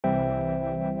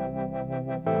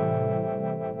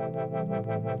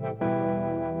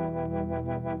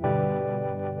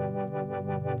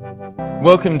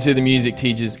Welcome to the Music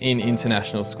Teachers in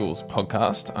International Schools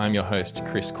podcast. I'm your host,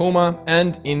 Chris Kulmer,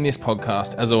 and in this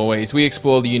podcast, as always, we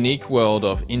explore the unique world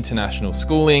of international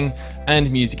schooling and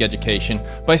music education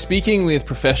by speaking with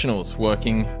professionals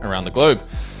working around the globe.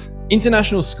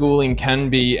 International schooling can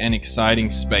be an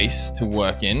exciting space to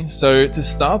work in, so to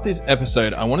start this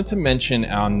episode, I wanted to mention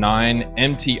our 9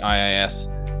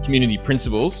 MTIIS community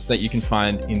principles that you can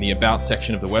find in the About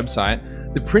section of the website.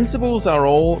 The principles are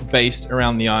all based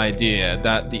around the idea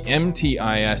that the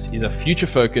MTIIS is a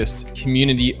future-focused,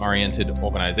 community-oriented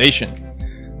organization.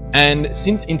 And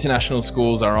since international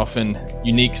schools are often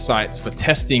unique sites for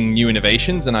testing new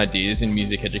innovations and ideas in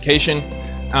music education,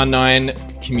 our 9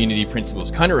 community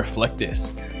principles kind of reflect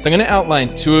this. So I'm going to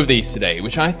outline 2 of these today,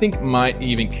 which I think might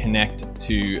even connect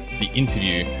to the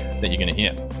interview that you're going to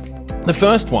hear. The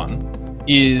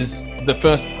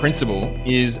first principle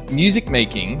is music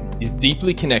making is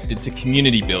deeply connected to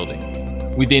community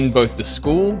building. Within both the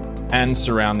school and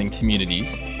surrounding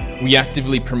communities, we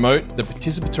actively promote the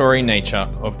participatory nature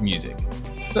of music.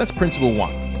 So that's principle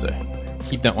 1. So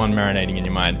keep that one marinating in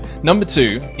your mind. Number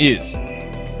 2 is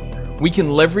we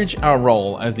can leverage our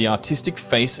role as the artistic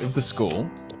face of the school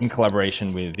in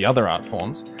collaboration with the other art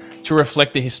forms to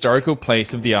reflect the historical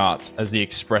place of the arts as the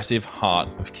expressive heart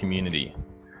of community.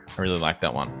 I really like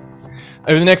that one.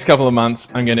 Over the next couple of months,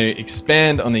 I'm going to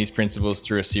expand on these principles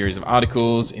through a series of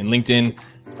articles in LinkedIn,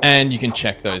 and you can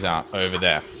check those out over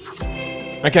there.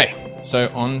 Okay, so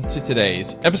on to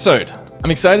today's episode.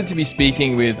 I'm excited to be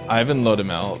speaking with Eivind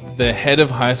Lodemel, the head of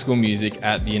high school music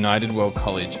at the United World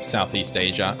College Southeast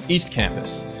Asia East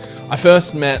Campus. I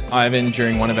first met Eivind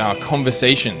during one of our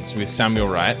conversations with Samuel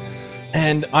Wright,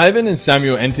 and Eivind and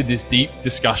Samuel entered this deep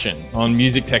discussion on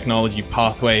music technology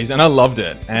pathways, and I loved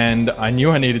it. And I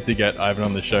knew I needed to get Eivind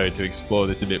on the show to explore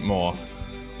this a bit more.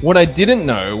 What I didn't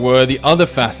know were the other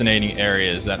fascinating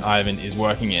areas that Eivind is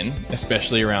working in,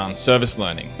 especially around service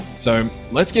learning. So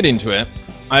let's get into it.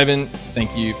 Eivind,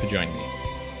 thank you for joining me.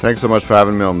 Thanks so much for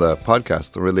having me on the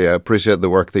podcast. I really appreciate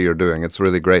the work that you're doing. It's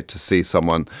really great to see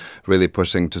someone really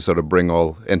pushing to sort of bring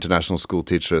all international school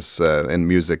teachers in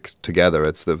music together.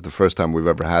 It's the first time we've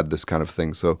ever had this kind of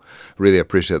thing. So really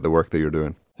appreciate the work that you're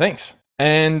doing. Thanks.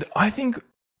 And I think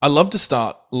I love to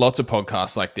start lots of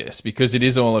podcasts like this because it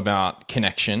is all about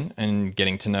connection and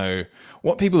getting to know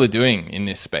what people are doing in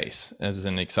this space as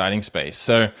an exciting space.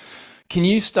 So can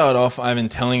you start off, Eivind,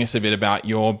 telling us a bit about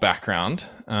your background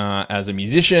as a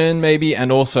musician, maybe,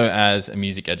 and also as a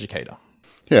music educator?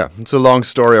 Yeah, it's a long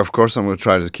story, of course. I'm going to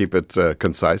try to keep it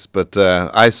concise. But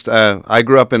I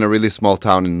grew up in a really small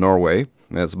town in Norway.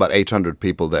 There's about 800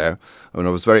 people there. And I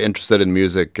was very interested in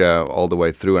music all the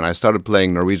way through. And I started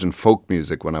playing Norwegian folk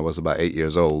music when I was about 8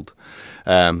 years old.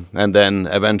 And then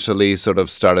eventually sort of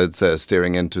started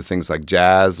steering into things like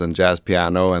jazz and jazz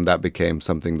piano, and that became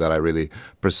something that I really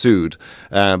pursued.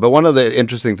 But one of the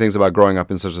interesting things about growing up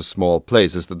in such a small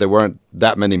place is that there weren't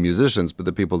that many musicians, but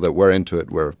the people that were into it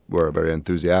were very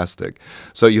enthusiastic.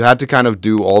 So you had to kind of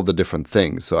do all the different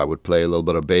things. So I would play a little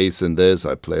bit of bass in this,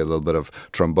 I'd play a little bit of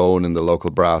trombone in the local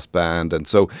brass band, and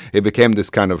so it became this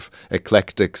kind of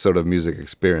eclectic sort of music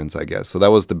experience, I guess. So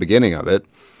that was the beginning of it.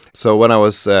 So when I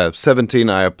was 17,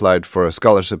 I applied for a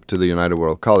scholarship to the United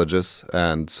World Colleges,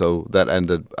 and so that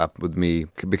ended up with me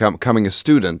becoming a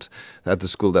student at the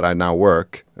school that I now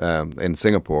work in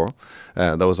Singapore.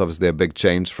 That was obviously a big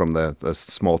change from the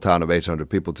small town of 800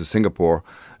 people to Singapore,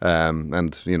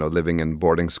 and living in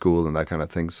boarding school and that kind of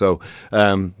thing. So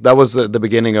that was the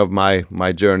beginning of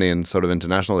my journey in sort of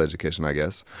international education, I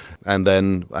guess. And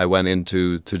then I went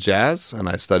into jazz, and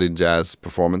I studied jazz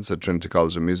performance at Trinity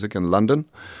College of Music in London.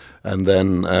 And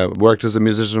then worked as a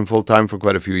musician full-time for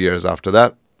quite a few years after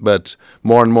that. But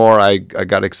more and more, I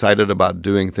got excited about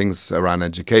doing things around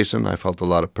education. I felt a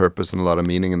lot of purpose and a lot of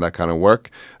meaning in that kind of work,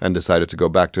 and decided to go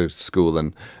back to school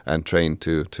and train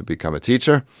to become a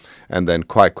teacher. And then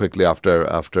quite quickly after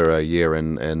a year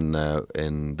in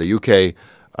the UK,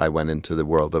 I went into the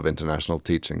world of international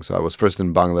teaching. So I was first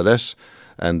in Bangladesh,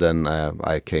 and then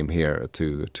I came here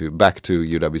back to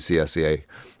UWC SEA,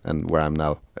 and where I'm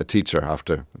now a teacher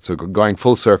after. So going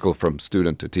full circle from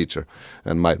student to teacher.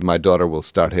 And my daughter will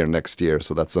start here next year,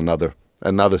 so that's another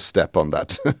step on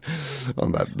that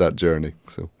on that journey.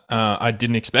 So I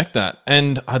didn't expect that.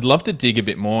 And I'd love to dig a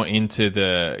bit more into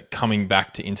the coming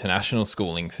back to international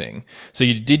schooling thing. So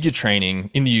you did your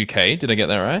training in the UK, did I get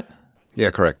that right?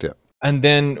 Yeah, correct, yeah. And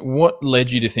then what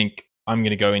led you to think, I'm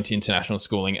going to go into international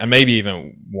schooling, and maybe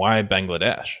even why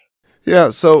Bangladesh?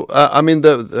 Yeah, so I mean,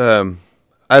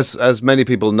 as many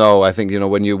people know, I think,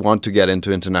 when you want to get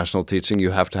into international teaching,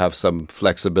 you have to have some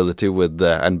flexibility with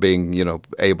and being,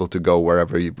 able to go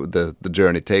wherever the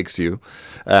journey takes you.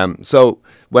 So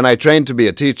when I trained to be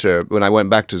a teacher, when I went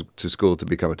back to school to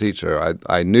become a teacher,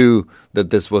 I knew that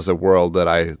this was a world that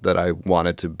I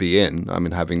wanted to be in. I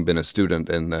mean, having been a student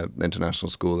in international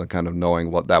school and kind of knowing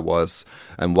what that was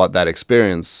and what that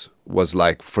experience was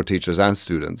like for teachers and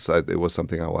students, it was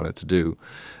something I wanted to do.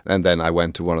 And then I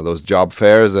went to one of those job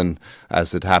fairs, and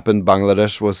as it happened,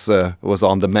 Bangladesh was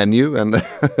on the menu, and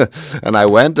and I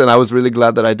went, and I was really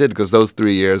glad that I did, because those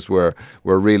 3 years were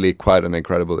really quite an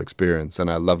incredible experience, and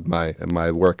I loved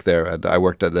my work there. I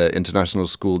worked at the international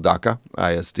school Dhaka,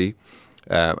 ISD,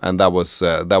 and that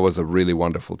was a really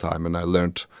wonderful time, and I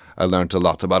learned a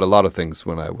lot about a lot of things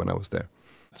when I was there.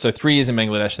 So 3 years in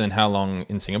Bangladesh, then how long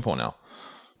in Singapore now?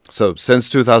 So since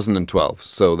 2012.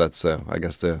 So that's I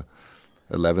guess the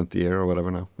 11th year or whatever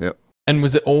now. Yeah. And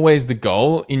was it always the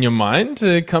goal in your mind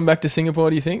to come back to Singapore,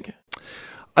 do you think?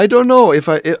 I don't know if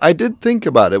I did think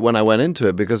about it when I went into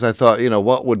it, because I thought,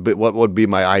 what would be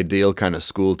my ideal kind of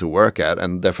school to work at,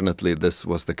 and definitely this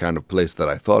was the kind of place that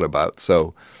I thought about.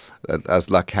 So as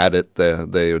luck had it,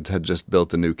 they had just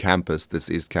built a new campus,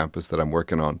 this East Campus that I'm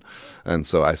working on, and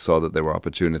so I saw that there were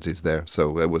opportunities there.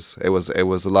 So it was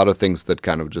a lot of things that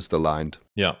kind of just aligned.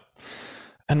 Yeah.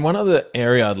 And one other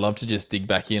area I'd love to just dig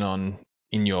back in on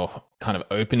in your kind of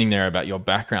opening there about your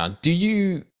background. Do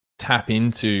you tap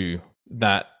into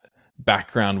that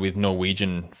background with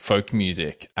Norwegian folk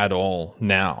music at all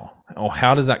now? Or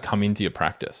how does that come into your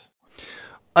practice?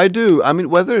 I do. I mean,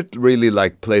 whether it really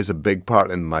plays a big part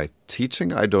in my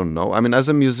teaching, I don't know. I mean, as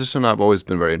a musician, I've always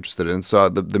been very interested in. So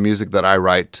the music that I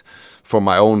write for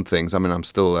my own things, I mean, I'm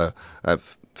still a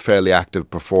fairly active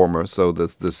performer, so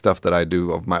the stuff that I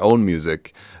do of my own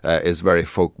music is very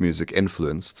folk music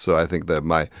influenced. So I think that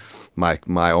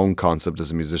my own concept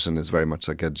as a musician is very much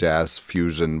like a jazz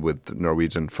fusion with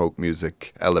Norwegian folk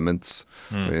music elements.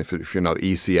 If you know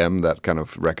ECM, that kind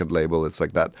of record label, it's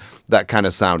like that kind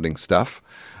of sounding stuff.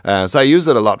 So I use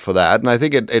it a lot for that, and I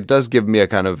think it does give me a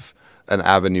kind of an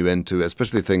avenue into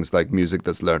especially things like music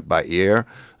that's learned by ear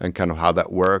and kind of how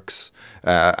that works,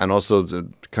 and also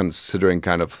considering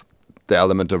kind of the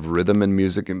element of rhythm in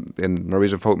music. In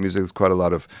Norwegian folk music, there's quite a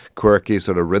lot of quirky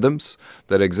sort of rhythms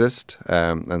that exist,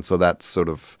 and so that sort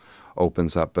of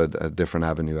opens up a different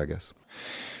avenue, I guess.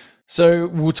 So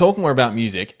we'll talk more about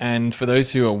music, and for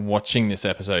those who are watching this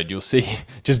episode, you'll see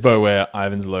just by where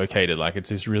Eivind's located, it's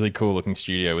this really cool looking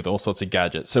studio with all sorts of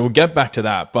gadgets. So we'll get back to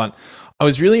that, but I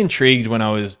was really intrigued when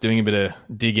I was doing a bit of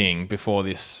digging before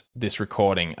this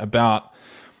recording about,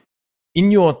 in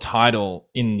your title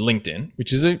in LinkedIn,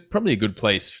 which is probably a good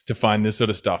place to find this sort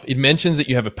of stuff, it mentions that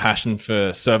you have a passion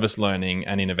for service learning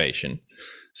and innovation.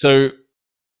 So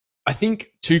I think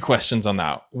 2 questions on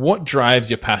that. What drives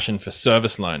your passion for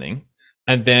service learning?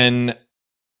 And then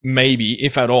maybe,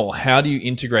 if at all, how do you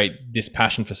integrate this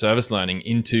passion for service learning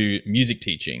into music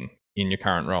teaching in your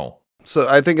current role? So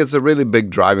I think it's a really big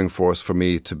driving force for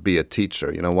me to be a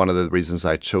teacher. One of the reasons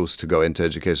I chose to go into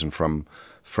education from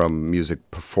music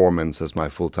performance as my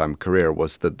full-time career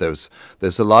was that there's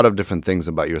a lot of different things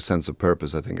about your sense of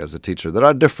purpose, I think, as a teacher that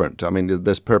are different. I mean,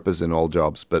 there's purpose in all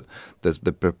jobs, but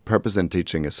the purpose in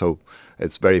teaching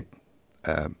it's very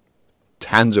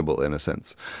tangible in a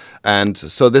sense. And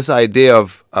so this idea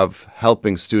of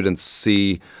helping students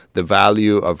see the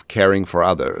value of caring for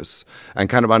others and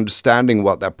kind of understanding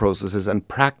what that process is and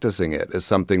practicing it is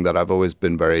something that I've always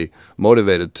been very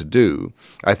motivated to do.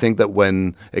 I think that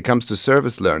when it comes to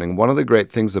service learning, one of the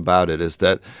great things about it is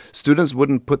that students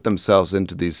wouldn't put themselves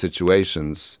into these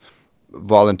situations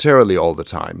voluntarily all the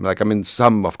time.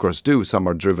 Some of course do, some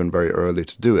are driven very early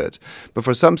to do it. But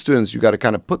for some students, you got to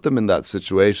kind of put them in that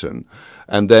situation.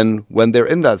 And then when they're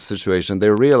in that situation, they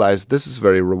realize this is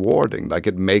very rewarding.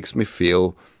 It makes me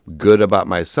feel good about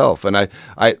myself. And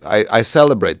I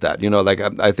celebrate that.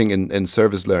 I think in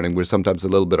service learning, we're sometimes a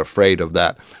little bit afraid of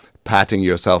that patting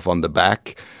yourself on the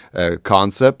back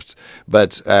concept.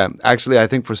 But actually, I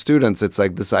think for students, it's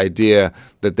like this idea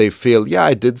that they feel, yeah,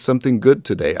 I did something good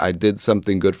today. I did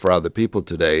something good for other people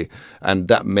today. And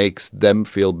that makes them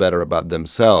feel better about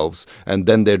themselves. And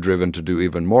then they're driven to do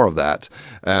even more of that.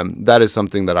 That is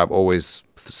something that I've always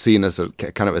seen as a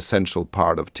kind of essential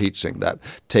part of teaching, that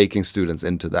taking students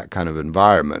into that kind of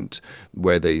environment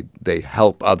where they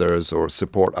help others or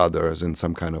support others in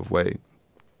some kind of way.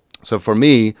 So for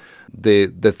me, the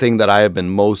thing that I have been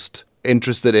most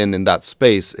interested in that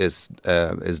space is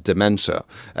dementia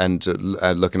and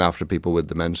looking after people with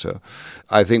dementia.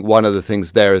 I think one of the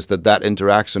things there is that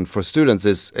interaction for students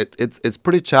is it's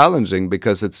pretty challenging,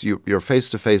 because you're face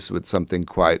to face with something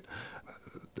quite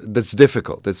that's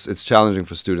difficult. It's challenging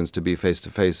for students to be face to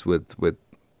face with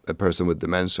a person with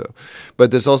dementia,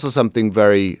 but there's also something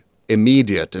very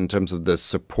immediate in terms of the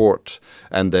support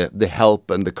and the help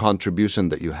and the contribution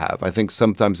that you have. I think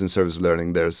sometimes in service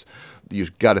learning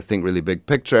you've got to think really big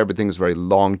picture. Everything is very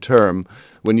long term.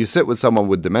 When you sit with someone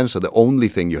with dementia, the only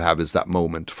thing you have is that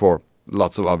moment for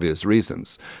lots of obvious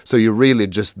reasons. So you're really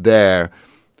just there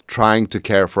trying to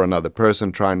care for another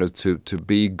person, trying to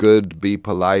be good, be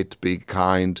polite, be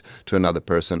kind to another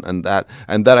person. And that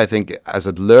I think as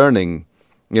a learning,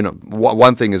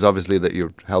 one thing is obviously that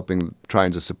you're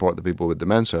trying to support the people with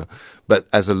dementia, but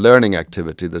as a learning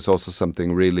activity, there's also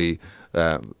something really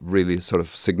sort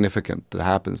of significant that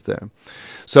happens there.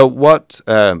 So what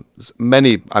I'm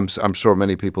sure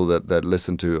many people that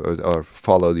listen to or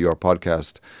follow your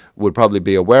podcast would probably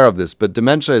be aware of this, but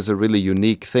dementia is a really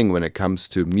unique thing when it comes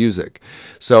to music.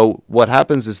 So what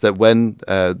happens is that when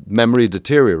memory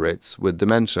deteriorates with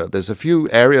dementia, there's a few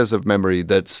areas of memory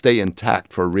that stay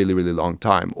intact for a really, really long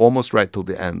time, almost right till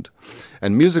the end.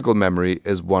 And musical memory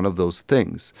is one of those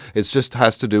things. It just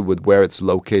has to do with where it's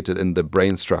located in the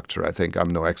brain structure. I think I'm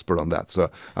no expert on that,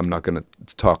 so I'm not going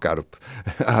to talk out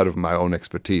of my own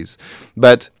expertise.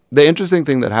 But the interesting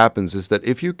thing that happens is that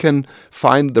if you can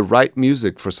find the right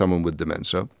music for someone with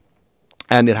dementia,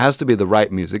 and it has to be the right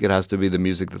music. It has to be the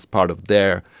music that's part of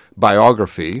their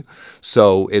biography.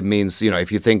 So it means,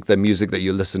 if you think the music that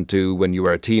you listened to when you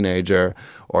were a teenager,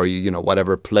 or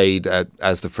whatever played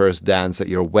as the first dance at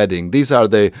your wedding, these are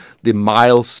the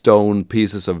milestone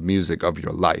pieces of music of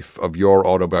your life, of your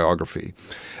autobiography,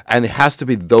 and it has to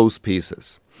be those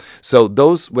pieces. So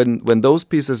when those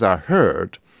pieces are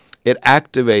heard, it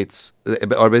activates,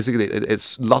 or basically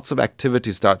it's lots of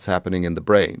activity starts happening in the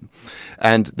brain.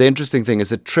 And the interesting thing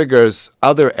is it triggers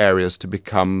other areas to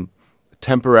become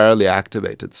temporarily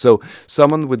activated. So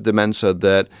someone with dementia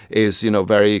that is,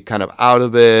 very kind of out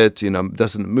of it,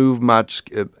 doesn't move much,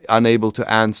 unable to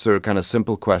answer kind of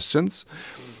simple questions,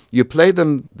 you play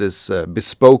them this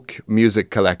bespoke music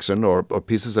collection or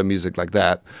pieces of music like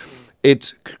that.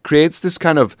 It creates this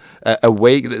kind of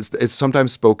it's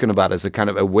sometimes spoken about as a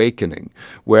kind of awakening,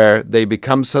 where they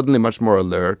become suddenly much more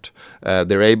alert.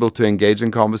 They're able to engage in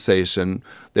conversation.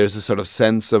 There's a sort of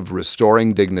sense of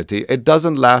restoring dignity. It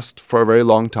doesn't last for a very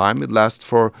long time. It lasts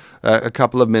for a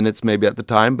couple of minutes maybe at the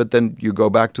time, but then you go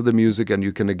back to the music and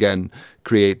you can again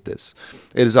create this.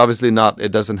 It is obviously not,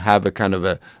 it doesn't have a kind of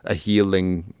a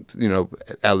healing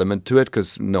element to it,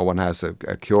 because no one has a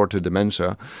cure to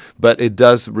dementia, but it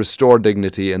does restore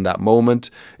dignity in that moment.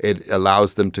 It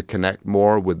allows them to connect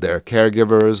more with their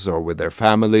caregivers or with their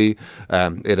family.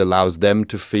 It allows them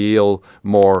to feel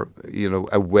more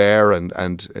aware and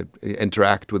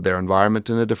interact with their environment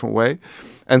in a different way.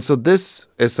 And so this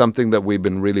is something that we've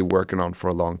been really working on for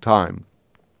a long time.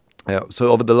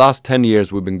 So over the last 10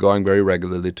 years, we've been going very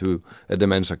regularly to a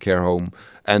dementia care home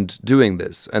and doing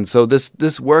this. And so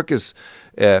this work is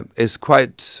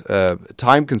quite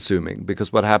time consuming,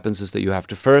 because what happens is that you have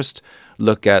to first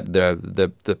look at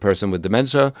the person with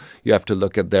dementia. You have to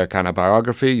look at their kind of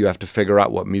biography. You have to figure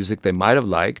out what music they might have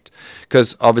liked,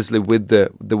 because obviously with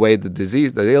the way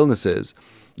the illness is,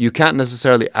 you can't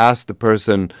necessarily ask the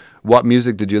person, what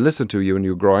music did you listen to when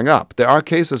you were growing up? There are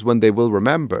cases when they will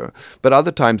remember, but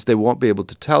other times they won't be able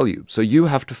to tell you. So you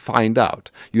have to find out.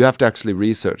 You have to actually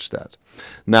research that.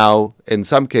 Now, in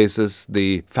some cases,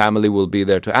 the family will be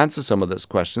there to answer some of those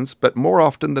questions, but more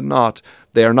often than not,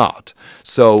 they're not.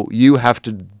 So you have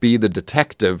to be the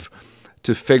detective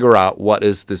to figure out what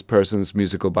is this person's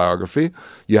musical biography.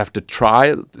 You have to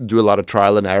do a lot of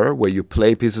trial and error, where you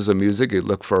play pieces of music, you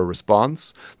look for a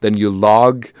response, then you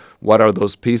log what are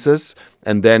those pieces,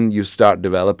 and then you start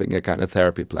developing a kind of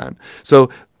therapy plan. So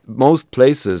most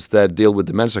places that deal with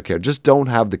dementia care just don't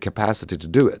have the capacity to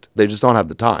do it. They just don't have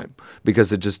the time,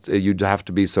 because you have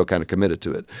to be so kind of committed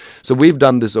to it. So we've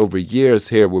done this over years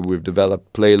here, where we've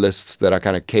developed playlists that are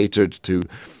kind of catered to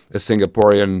a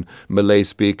Singaporean Malay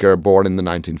speaker born in the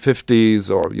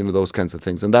 1950s, or those kinds of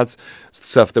things. And that's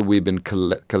stuff that we've been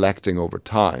collecting over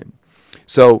time.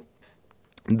 So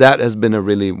that has been a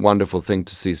really wonderful thing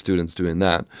to see students doing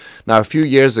that. Now, a few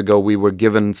years ago, we were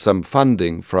given some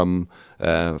funding from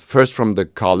first from the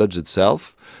college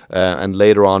itself, and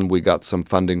later on we got some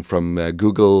funding from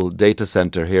Google Data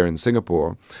Center here in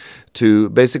Singapore to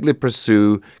basically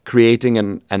pursue creating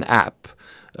an app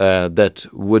that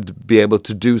would be able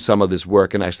to do some of this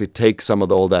work and actually take some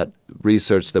of all that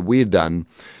research that we've done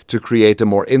to create a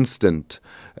more instant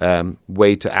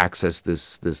way to access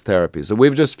this therapy. So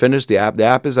we've just finished the app. The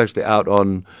app is actually out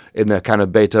in a kind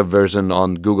of beta version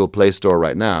on Google Play Store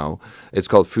right now. It's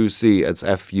called Fuxi. It's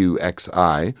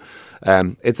Fuxi.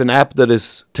 It's an app that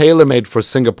is tailor-made for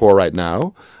Singapore right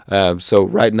now. So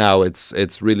right now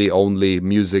it's really only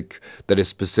music that is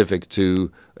specific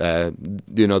to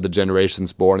the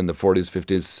generations born in the 40s,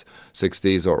 50s,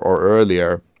 60s or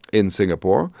earlier in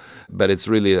Singapore. But it's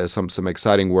really some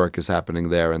exciting work is happening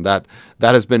there, and that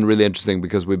has been really interesting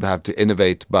because we have to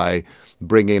innovate by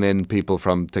bringing in people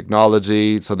from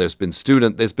technology. So there's been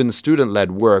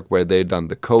student-led work where they've done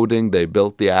the coding, they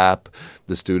built the app.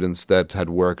 The students that had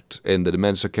worked in the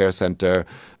dementia care center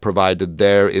provided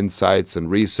their insights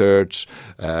and research.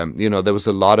 There was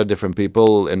a lot of different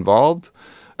people involved.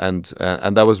 And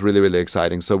that was really, really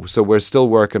exciting. So we're still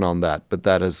working on that, but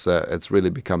that is it's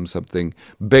really become something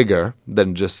bigger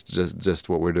than just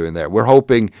what we're doing there. We're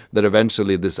hoping that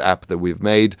eventually this app that we've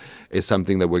made is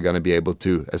something that we're going to be able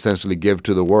to essentially give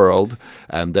to the world.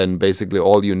 And then basically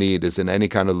all you need is in any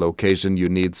kind of location, you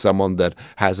need someone that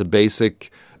has a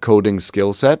basic coding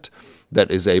skill set that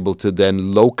is able to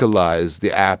then localize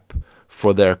the app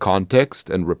for their context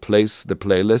and replace the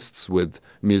playlists with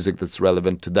music that's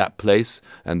relevant to that place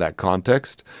and that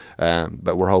context.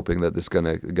 But we're hoping that this is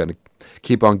gonna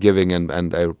keep on giving,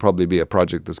 and it will probably be a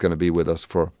project that's going to be with us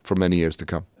for many years to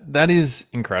come. That is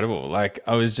incredible. Like,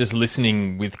 I was just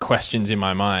listening with questions in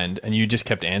my mind and you just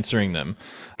kept answering them,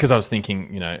 because I was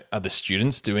thinking, are the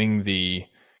students doing the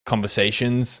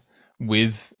conversations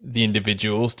with the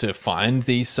individuals to find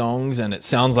these songs? And it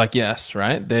sounds like yes,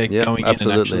 right? They're going in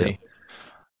and actually...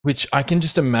 Which I can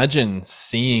just imagine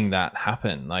seeing that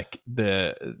happen, like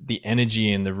the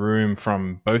energy in the room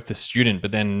from both the student,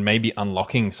 but then maybe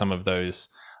unlocking some of those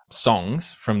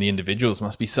songs from the individuals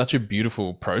must be such a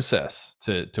beautiful process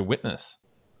to witness.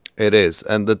 It is,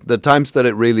 and the times that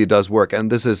it really does work,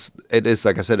 and it is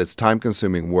like I said, it's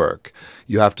time-consuming work.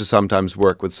 You have to sometimes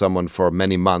work with someone for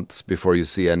many months before you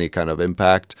see any kind of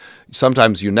impact.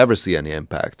 Sometimes you never see any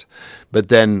impact, but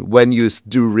then when you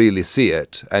do really see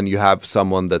it, and you have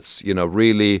someone that's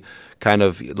really kind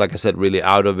of, like I said, really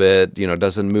out of it,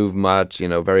 doesn't move much,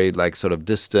 very like sort of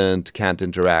distant, can't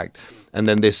interact. And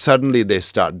then they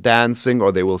start dancing,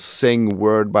 or they will sing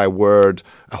word by word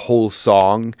a whole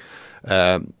song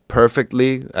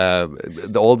perfectly.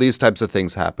 All these types of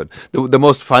things happen. The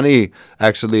most funny,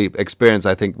 actually, experience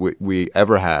I think we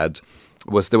ever had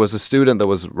was there was a student that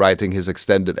was writing his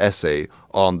extended essay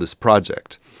on this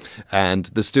project. And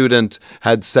the student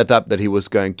had set up that he was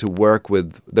going to work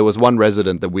with, there was one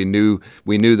resident that we knew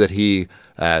that he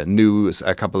knew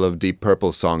a couple of Deep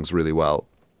Purple songs really well.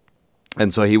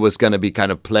 And so he was going to be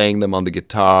kind of playing them on the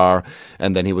guitar,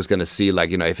 and then he was going to see, like,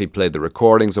 if he played the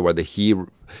recordings or whether he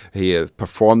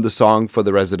performed the song for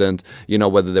the resident,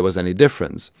 whether there was any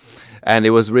difference. And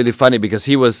it was really funny because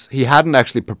he hadn't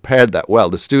actually prepared that well.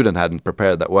 The student hadn't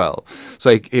prepared that well.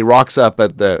 So he rocks up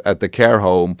at the care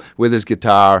home with his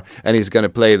guitar, and he's going to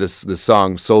play this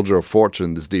song, Soldier of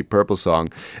Fortune, this Deep Purple song,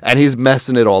 and he's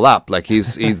messing it all up. Like he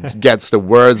gets the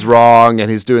words wrong,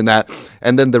 and he's doing that.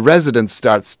 And then the resident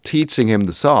starts teaching him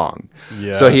the song.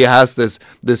 Yeah. So he has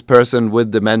this person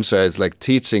with dementia is like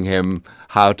teaching him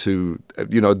how to,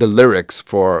 the lyrics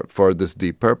for this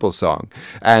Deep Purple song.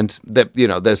 And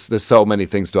there's so many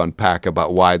things to unpack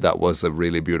about why that was a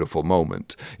really beautiful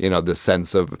moment. The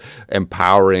sense of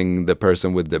empowering the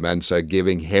person with dementia,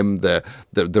 giving him the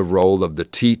role of the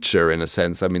teacher, in a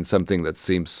sense. I mean, something that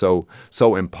seems so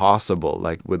impossible,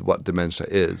 like with what dementia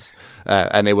is.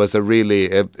 And it was a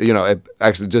really,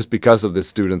 actually just because of the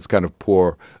student's kind of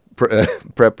poor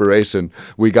preparation,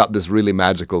 we got this really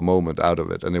magical moment out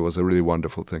of it, and it was a really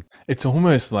wonderful thing. It's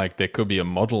almost like there could be a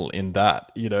model in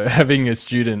that, having a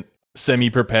student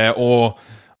semi-prepare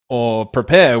or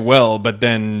prepare well, but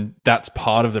then that's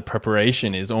part of the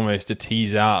preparation, is almost to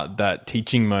tease out that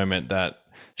teaching moment, that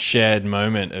shared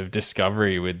moment of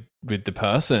discovery with the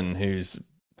person who's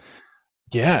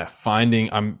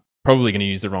finding, I'm probably going to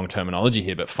use the wrong terminology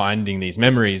here, but finding these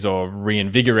memories or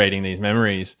reinvigorating these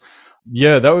memories.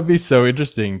 Yeah, that would be so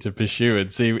interesting to pursue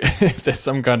and see if there's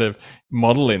some kind of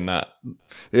model in that.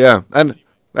 Yeah, and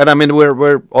I mean,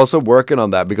 we're also working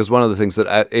on that, because one of the things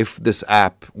that if this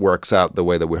app works out the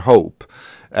way that we hope,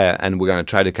 and we're going to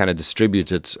try to kind of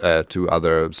distribute it to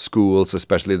other schools,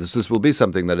 especially. This will be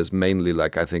something that is mainly,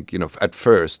 like, I think, at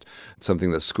first,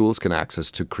 something that schools can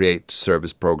access to create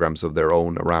service programs of their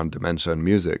own around dementia and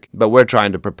music. But we're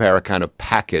trying to prepare a kind of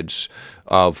package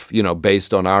of,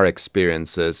 based on our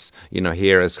experiences,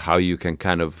 here is how you can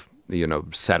kind of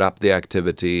set up the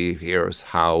activity. Here's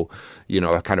how,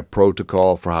 a kind of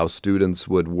protocol for how students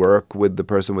would work with the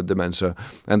person with dementia.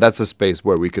 And that's a space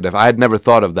where we could have, I had never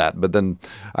thought of that, but then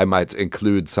I might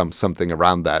include something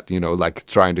around that, like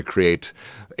trying to create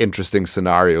interesting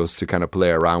scenarios to kind of play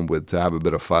around with, to have a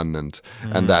bit of fun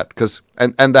and that, because,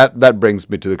 and that brings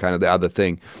me to the kind of the other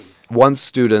thing. Once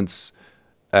students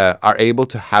are able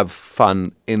to have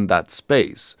fun in that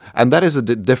space. And that is a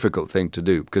difficult thing to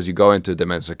do, because you go into a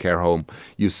dementia care home,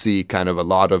 you see kind of a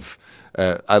lot of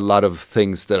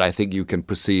things that I think you can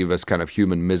perceive as kind of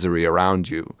human misery around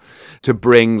you. To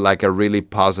bring like a really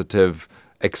positive,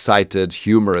 excited,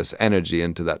 humorous energy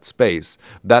into that space,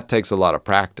 that takes a lot of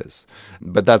practice.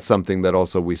 But that's something that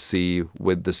also we see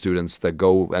with the students that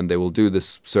go and they will do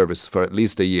this service for at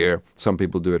least a year. Some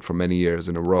people do it for many years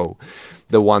in a row.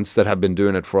 The ones that have been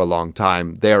doing it for a long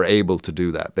time, they're able to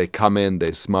do that. They come in,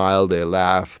 they smile, they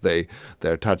laugh,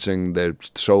 they're touching the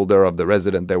shoulder of the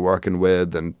resident they're working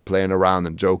with and playing around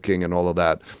and joking and all of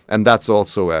that. And that's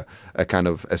also a kind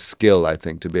of a skill, I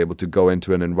think, to be able to go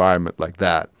into an environment like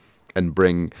that and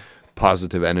bring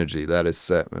positive energy. That is,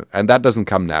 and that doesn't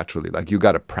come naturally. Like, you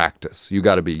got to practice. You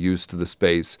got to be used to the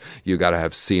space. You got to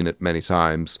have seen it many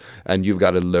times, and you've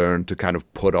got to learn to kind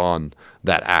of put on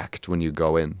that act when you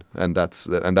go in. And that's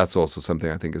also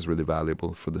something I think is really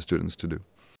valuable for the students to do.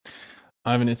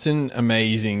 Eivind, it's an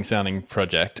amazing sounding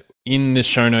project. In the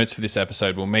show notes for this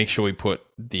episode, we'll make sure we put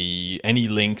any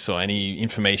links or any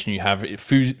information you have.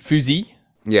 Fusi.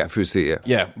 Yeah, Fusi, yeah.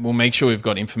 Yeah, we'll make sure we've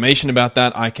got information about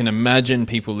that. I can imagine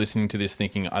people listening to this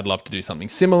thinking, I'd love to do something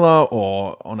similar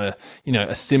or on a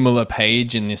similar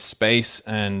page in this space.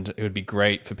 And it would be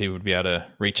great for people to be able to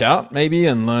reach out maybe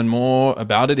and learn more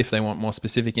about it if they want more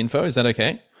specific info. Is that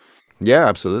okay? Yeah,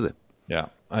 absolutely. Yeah,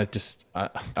 I'd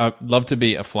love to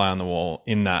be a fly on the wall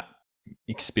in that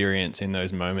experience, in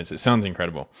those moments. It sounds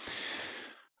incredible.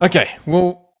 Okay,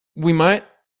 well, we might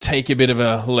take a bit of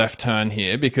a left turn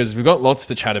here because we've got lots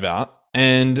to chat about.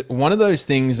 And one of those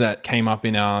things that came up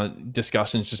in our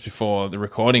discussions just before the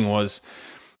recording was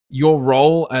your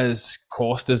role as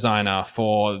course designer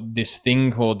for this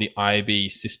thing called the IB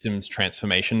Systems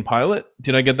Transformation Pilot.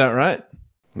 Did I get that right?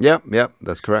 Yeah,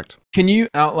 that's correct. Can you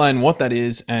outline what that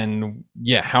is and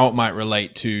how it might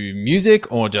relate to music,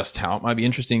 or just how it might be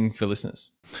interesting for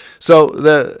listeners? So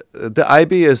the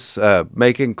IB is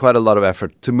making quite a lot of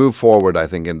effort to move forward, I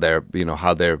think, in their,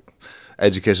 how their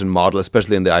education model,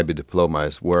 especially in the IB diploma,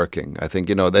 is working. I think,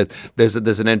 that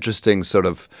there's an interesting sort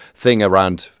of thing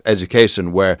around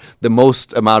education where the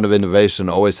most amount of innovation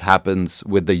always happens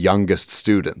with the youngest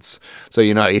students. So,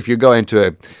 if you go into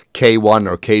a K1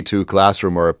 or K2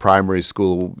 classroom or a primary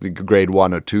school grade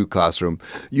 1 or 2 classroom,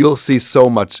 you'll see so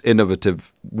much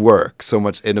innovative work, so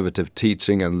much innovative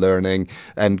teaching and learning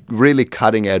and really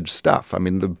cutting edge stuff. I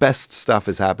mean, the best stuff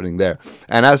is happening there.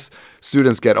 And as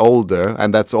students get older,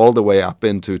 and that's all the way up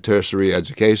into tertiary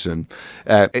education,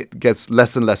 it gets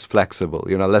less and less flexible,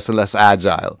 less and less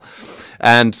agile.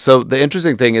 And so the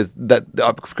interesting thing is that,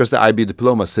 of course, the IB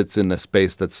diploma sits in a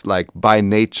space that's like by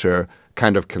nature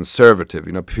kind of conservative.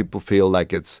 People feel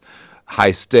like it's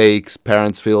high stakes,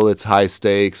 parents feel it's high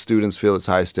stakes, students feel it's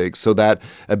high stakes. So that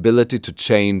ability to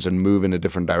change and move in a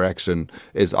different direction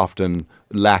is often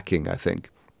lacking, I think.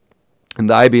 And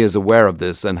the IB is aware of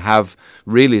this and have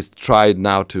really tried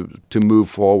now to move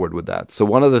forward with that. So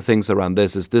one of the things around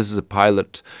this is a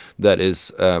pilot that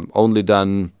is only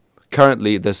done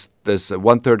currently. There's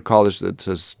 1/3 college that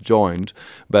has joined,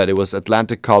 but it was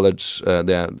Atlantic College,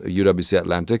 the UWC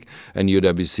Atlantic, and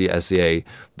UWC SEA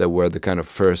that were the kind of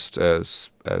first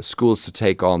schools to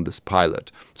take on this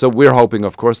pilot. So we're hoping,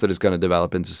 of course, that it's going to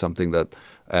develop into something that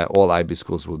all IB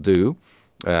schools will do.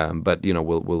 But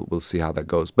we'll see how that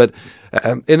goes. But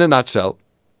in a nutshell,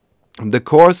 the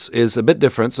course is a bit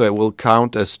different, so it will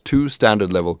count as 2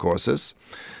 standard level courses.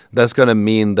 That's going to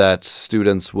mean that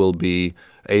students will be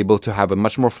able to have a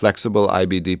much more flexible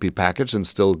IBDP package and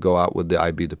still go out with the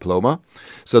IB diploma.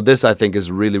 So this, I think,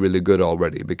 is really, really good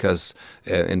already, because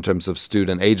in terms of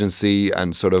student agency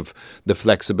and sort of the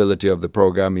flexibility of the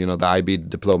program, the IB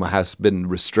diploma has been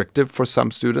restrictive for some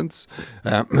students.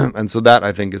 And so that,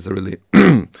 I think, is a really,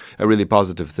 a really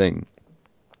positive thing.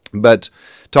 But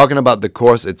talking about the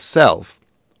course itself,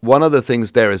 one of the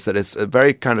things there is that it's a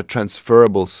very kind of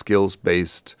transferable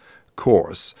skills-based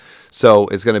course. So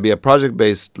it's going to be a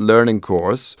project-based learning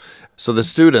course. So the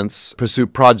students pursue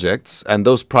projects, and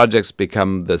those projects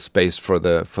become the space for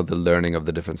the learning of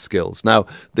the different skills. Now,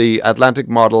 the Atlantic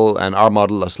model and our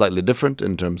model are slightly different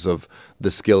in terms of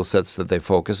the skill sets that they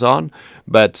focus on,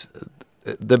 but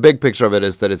the big picture of it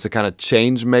is that it's a kind of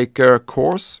change maker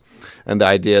course, and the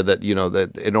idea that, you know,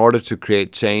 that in order to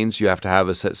create change, you have to have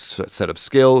a set of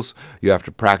skills, you have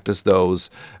to practice those,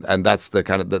 and that's the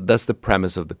kind of that's the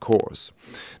premise of the course.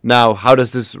 Now, how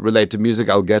does this relate to music?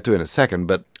 I'll get to in a second,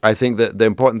 but I think that the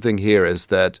important thing here is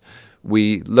that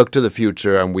we look to the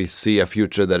future and we see a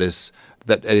future that is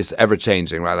ever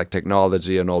changing, right? Like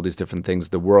technology and all these different things,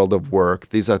 the world of work.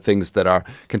 These are things that are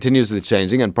continuously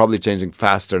changing and probably changing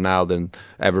faster now than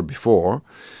ever before.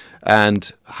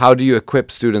 And how do you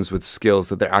equip students with skills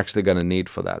that they're actually going to need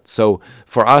for that? So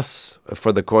for us,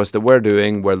 for the course that we're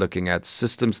doing, we're looking at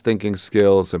systems thinking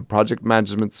skills and project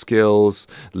management skills,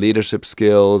 leadership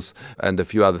skills, and a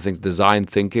few other things, design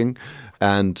thinking.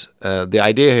 And the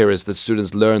idea here is that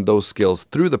students learn those skills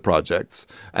through the projects,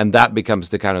 and that becomes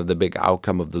the kind of the big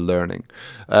outcome of the learning.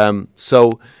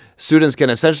 So students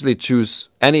can essentially choose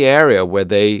any area where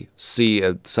they see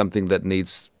something that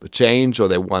needs a change, or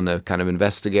they want to kind of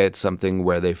investigate something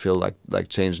where they feel like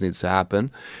change needs to happen.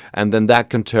 And then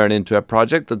that can turn into a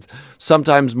project that's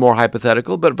sometimes more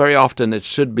hypothetical, but very often it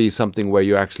should be something where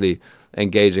you're actually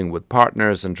engaging with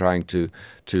partners and trying to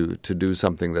do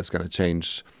something that's going to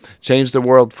change the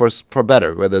world for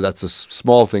better, whether that's a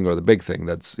small thing or the big thing.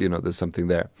 That's, you know, there's something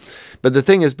there. But the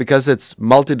thing is, because it's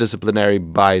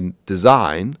multidisciplinary by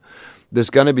design, there's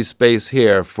going to be space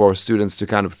here for students to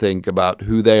kind of think about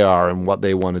who they are and what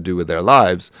they want to do with their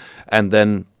lives, and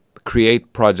then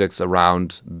create projects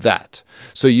around that.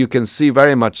 So you can see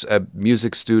very much a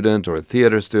music student or a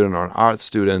theater student or an art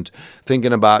student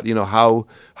thinking about, you know,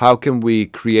 how can we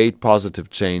create positive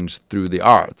change through the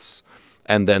arts,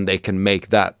 and then they can make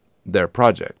that their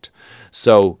project.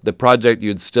 So the project,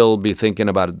 you'd still be thinking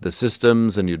about the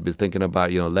systems, and you'd be thinking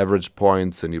about, you know, leverage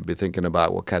points, and you'd be thinking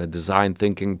about what kind of design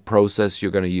thinking process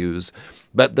you're going to use.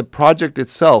 But the project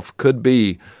itself could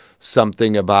be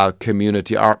something about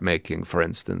community art making, for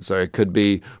instance, or it could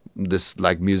be this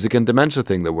like music and dementia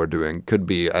thing that we're doing could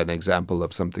be an example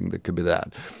of something that could be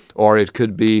that. Or it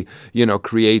could be, you know,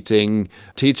 creating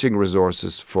teaching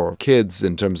resources for kids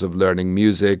in terms of learning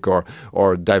music, or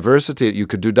diversity. You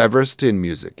could do diversity in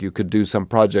music. You could do some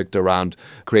project around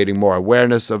creating more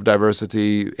awareness of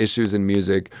diversity issues in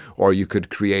music, or you could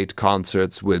create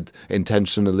concerts with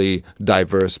intentionally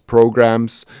diverse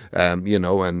programs, you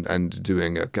know, and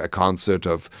doing a concert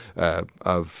of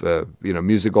you know,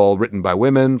 music all written by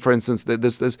women, for instance.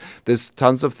 There's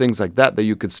tons of things like that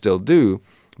you could still do,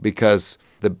 because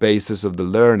the basis of the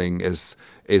learning is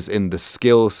in the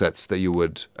skill sets that you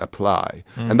would apply.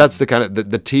 And that's the kind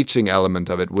of the teaching element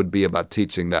of it would be about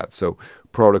teaching that. So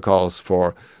protocols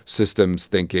for systems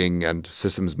thinking and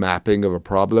systems mapping of a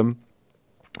problem.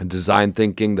 Design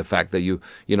thinking, the fact that you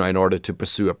know, in order to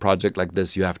pursue a project like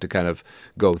this, you have to kind of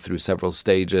go through several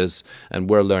stages, and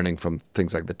we're learning from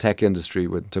things like the tech industry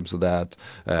in terms of that.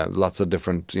 Lots of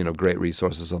different, you know, great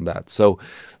resources on that. So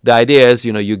the idea is,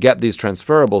 you know, you get these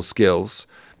transferable skills,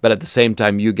 but at the same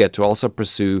time you get to also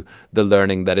pursue the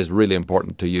learning that is really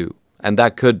important to you. And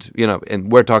that could, you know,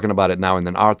 and we're talking about it now in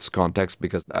an arts context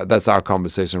because that's our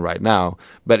conversation right now.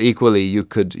 But equally, you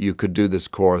could do this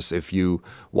course if you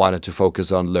wanted to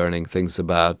focus on learning things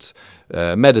about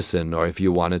medicine, or if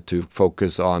you wanted to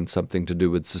focus on something to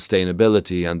do with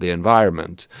sustainability and the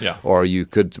environment. Yeah. Or you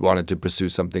could wanted to pursue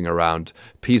something around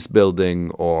peace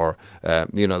building, or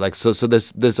you know, like so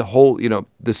there's a whole, you know,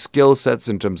 the skill sets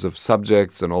in terms of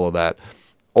subjects and all of that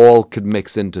all could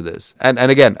mix into this. And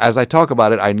again, as I talk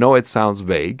about it, I know it sounds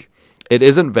vague. It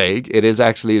isn't vague. It is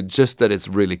actually just that it's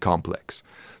really complex.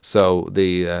 So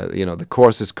the you know, the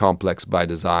course is complex by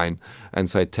design, and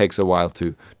so it takes a while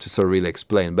to sort of really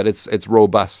explain. But it's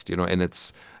robust, you know, and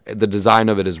the design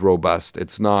of it is robust.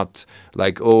 It's not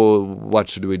like, oh, what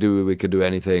should we do? We could do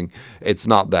anything. It's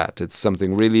not that. It's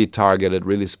something really targeted,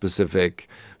 really specific,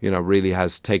 you know, really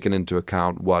has taken into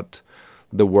account what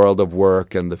the world of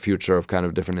work and the future of kind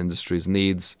of different industries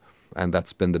needs, and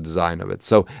that's been the design of it.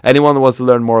 So anyone that wants to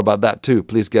learn more about that too,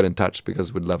 please get in touch,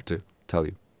 because we'd love to tell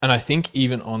you. And I think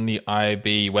even on the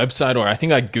IB website, or I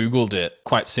think I Googled it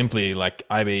quite simply, like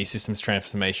IB Systems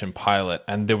Transformation Pilot,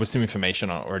 and there was some information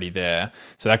already there.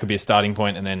 So that could be a starting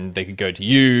point, and then they could go to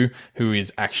you, who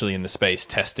is actually in the space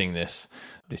testing this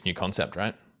new concept,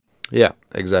 right? Yeah,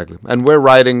 exactly. And we're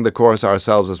writing the course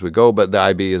ourselves as we go, but the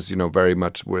IB is, you know, very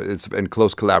much, it's in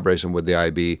close collaboration with the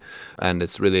IB, and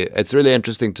it's really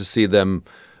interesting to see them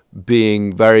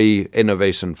being very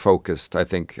innovation focused, I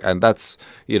think. And that's,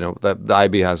 you know, the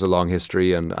IB has a long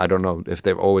history, and I don't know if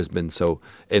they've always been so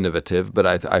innovative, but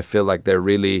I feel like they're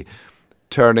really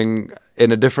turning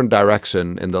in a different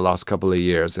direction in the last couple of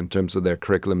years in terms of their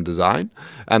curriculum design.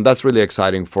 And that's really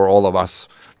exciting for all of us,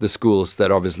 the schools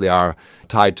that obviously are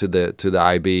tied to the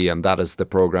IB, and that is the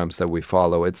programs that we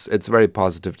follow. It's very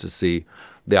positive to see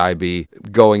the IB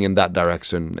going in that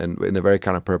direction and in a very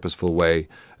kind of purposeful way,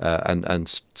 and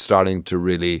starting to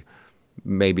really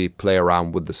maybe play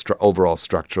around with the overall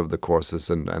structure of the courses,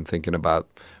 and thinking about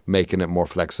making it more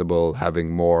flexible,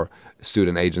 having more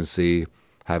student agency,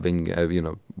 having you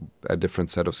know, a different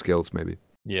set of skills maybe.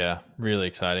 Yeah, really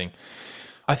exciting.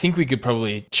 I think we could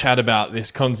probably chat about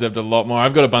this concept a lot more.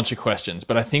 I've got a bunch of questions,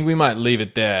 but I think we might leave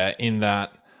it there, in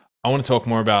that I want to talk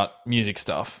more about music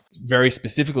stuff very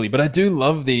specifically. But I do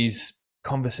love these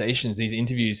conversations, these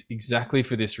interviews, exactly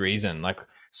for this reason. Like,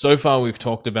 so far we've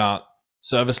talked about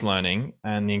service learning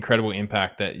and the incredible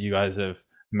impact that you guys have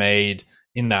made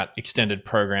in that extended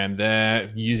program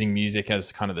there, using music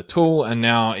as kind of the tool. And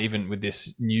now even with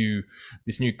this new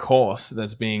course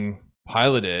that's being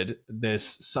piloted,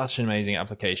 there's such an amazing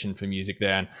application for music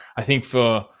there. And I think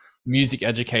for music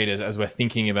educators, as we're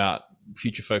thinking about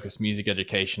future focused music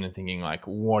education and thinking like,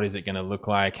 what is it going to look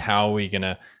like? How are we going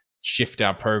to shift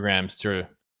our programs to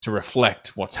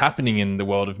reflect what's happening in the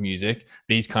world of music?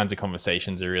 These kinds of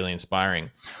conversations are really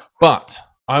inspiring. But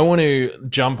I want to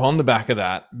jump on the back of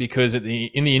that, because in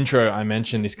the intro, I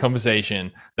mentioned this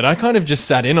conversation that I kind of just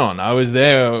sat in on. I was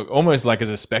there almost like as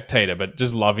a spectator, but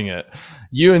just loving it.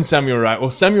 You and Samuel Wright. Well,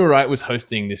 Samuel Wright was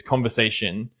hosting this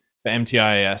conversation for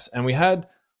MTIIS, and we had,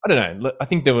 I don't know, I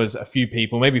think there was a few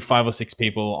people, maybe 5 or 6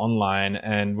 people online,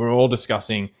 and we're all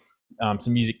discussing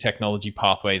some music technology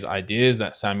pathways ideas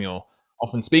that Samuel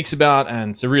often speaks about,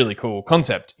 and it's a really cool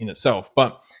concept in itself.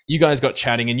 But you guys got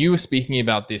chatting, and you were speaking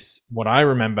about this, what I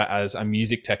remember as a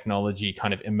music technology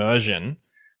kind of immersion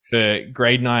for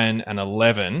grade 9 and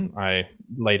 11, I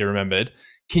later remembered.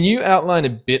 Can you outline a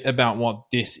bit about what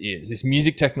this is, this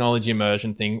music technology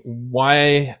immersion thing?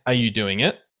 Why are you doing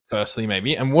it, firstly,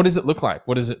 maybe? And what does it look like?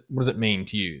 What does it mean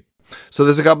to you? So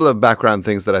there's a couple of background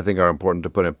things that I think are important to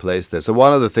put in place there. So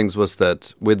one of the things was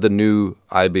that with the new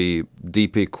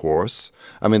IBDP course,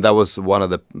 I mean, that was one of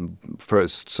the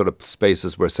first sort of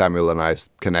spaces where Samuel and I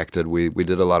connected. We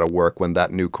did a lot of work when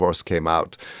that new course came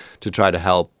out to try to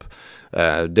help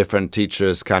different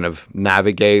teachers kind of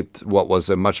navigate what was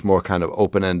a much more kind of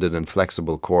open-ended and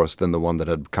flexible course than the one that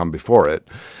had come before it.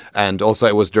 And also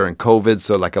it was during COVID,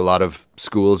 so like a lot of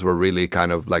schools were really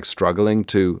kind of like struggling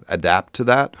to adapt to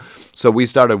that. So we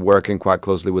started working quite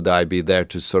closely with the IB there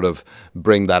to sort of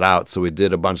bring that out. So we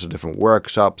did a bunch of different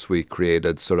workshops. We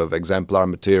created sort of exemplar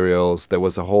materials. There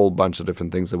was a whole bunch of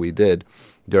different things that we did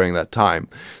during that time.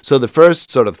 So the first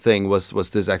sort of thing was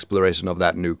this exploration of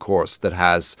that new course that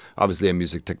has obviously a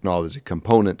music technology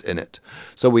component in it.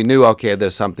 So we knew, okay,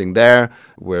 there's something there.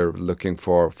 We're looking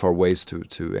for ways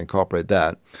to incorporate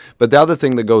that. But the other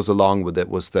thing that goes along with it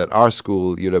was that our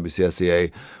school,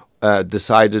 UWCSEA,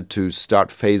 decided to start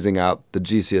phasing out the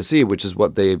GCSE, which is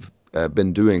what they've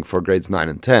been doing for grades 9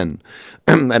 and 10,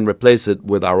 and replace it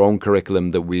with our own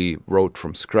curriculum that we wrote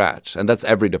from scratch. And that's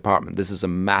every department. This is a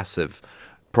massive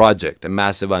project, a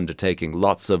massive undertaking.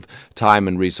 Lots of time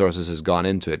and resources has gone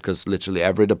into it, because literally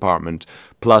every department,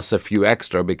 plus a few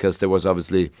extra, because there was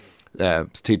obviously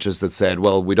teachers that said,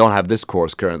 well, we don't have this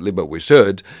course currently, but we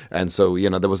should. And so, you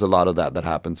know, there was a lot of that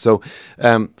happened. So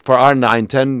for our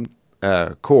 9-10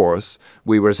 course,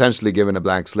 we were essentially given a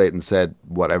blank slate and said,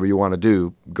 whatever you want to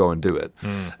do, go and do it.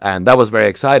 And that was very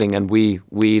exciting. And we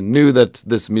knew that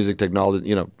this music technology,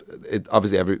 you know,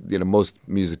 obviously most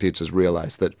music teachers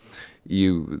realize that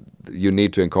you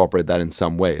need to incorporate that in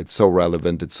some way. It's so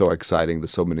relevant, it's so exciting,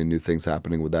 there's so many new things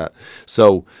happening with that.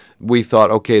 So we thought,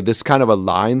 okay, this kind of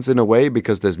aligns in a way,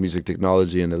 because there's music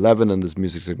technology in 11 and there's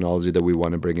music technology that we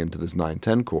want to bring into this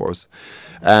 9-10 course.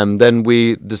 And then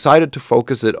we decided to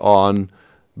focus it on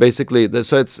basically,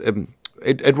 so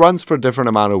it runs for a different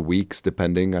amount of weeks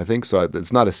depending, I think. So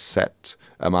it's not a set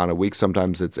amount of weeks.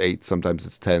 Sometimes it's 8, sometimes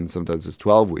it's 10, sometimes it's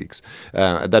 12 weeks.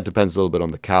 That depends a little bit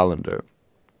on the calendar.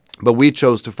 But we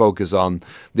chose to focus on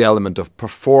the element of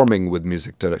performing with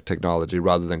music technology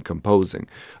rather than composing.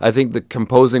 I think the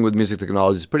composing with music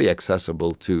technology is pretty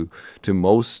accessible to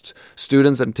most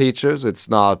students and teachers. It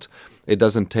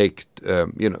doesn't take,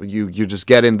 you just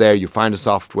get in there, you find a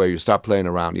software, you start playing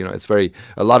around. You know,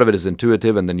 a lot of it is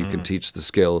intuitive, and then you can teach the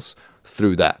skills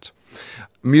through that.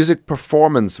 music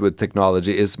performance with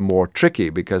technology is more tricky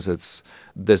because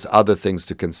there's other things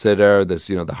to consider. There's,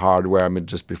 the hardware. I mean,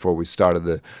 just before we started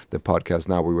the podcast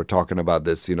now, we were talking about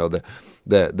this,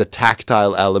 the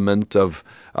tactile element of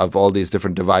all these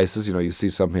different devices. You see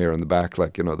some here in the back,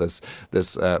 like,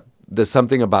 there's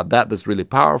something about that that's really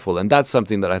powerful. And that's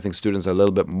something that I think students are a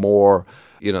little bit more,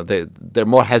 they're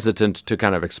more hesitant to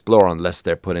kind of explore unless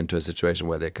they're put into a situation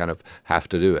where they kind of have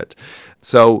to do it.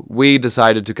 So we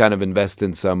decided to kind of invest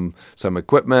in some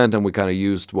equipment, and we kind of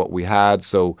used what we had.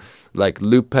 So like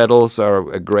loop pedals are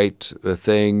a great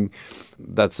thing.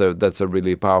 That's a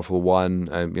really powerful one.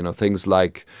 Things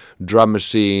like drum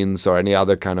machines or any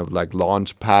other kind of like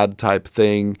launch pad type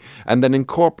thing, and then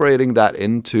incorporating that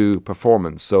into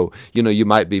performance. So you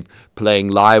might be playing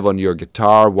live on your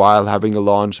guitar while having a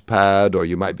launch pad, or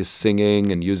you might be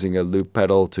singing and using a loop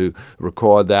pedal to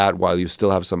record that while you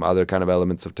still have some other kind of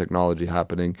elements of technology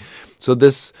happening. So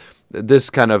this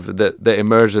kind of the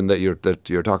immersion that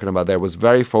you're talking about there was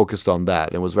very focused on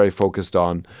that. It was very focused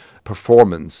on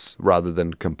performance rather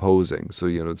than composing. So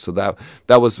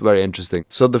that was very interesting.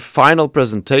 So the final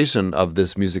presentation of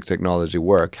this music technology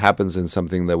work happens in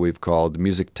something that we've called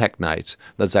Music Tech Night.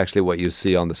 That's actually what you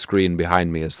see on the screen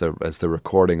behind me as the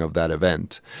recording of that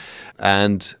event.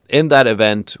 And in that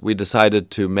event, we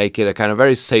decided to make it a kind of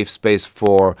very safe space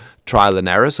for trial and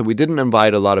error. So we didn't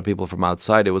invite a lot of people from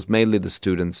outside. It was mainly the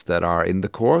students that are in the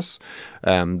course.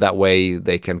 That way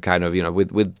they can kind of,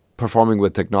 with performing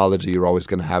with technology, you're always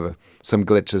going to have some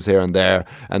glitches here and there.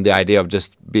 And the idea of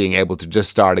just being able to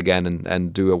just start again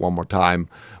and do it one more time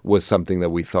was something that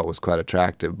we thought was quite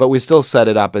attractive. But we still set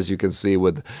it up, as you can see,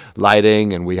 with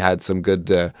lighting, and we had some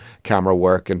good camera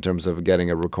work in terms of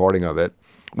getting a recording of it.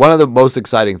 One of the most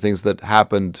exciting things that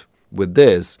happened with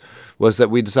this was that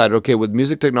we decided, okay, with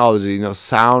music technology,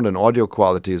 sound and audio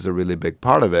quality is a really big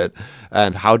part of it.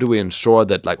 And how do we ensure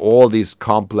that like all these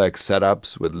complex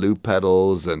setups with loop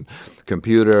pedals and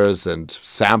computers and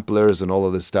samplers and all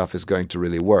of this stuff is going to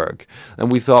really work? And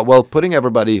we thought, well, putting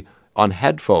everybody on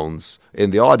headphones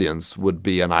in the audience would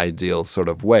be an ideal sort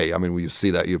of way. I mean, you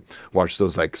see that, you watch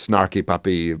those like Snarky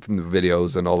Puppy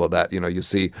videos and all of that. You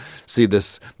see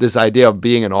this idea of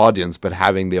being an audience, but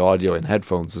having the audio in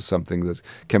headphones is something that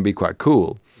can be quite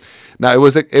cool. Now, it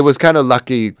was kind of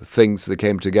lucky things that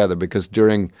came together, because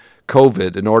during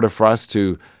COVID, in order for us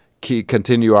to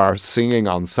continue our singing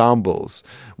ensembles,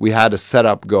 we had a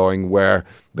setup going where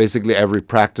basically every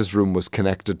practice room was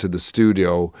connected to the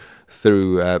studio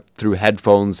through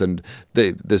headphones, and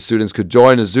the students could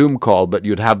join a Zoom call, but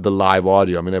you'd have the live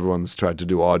audio. I mean, everyone's tried to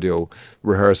do audio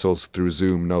rehearsals through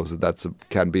Zoom knows that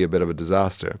can be a bit of a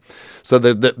disaster. So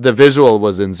the visual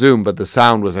was in Zoom, but the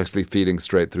sound was actually feeding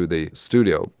straight through the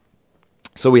studio.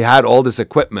 So we had all this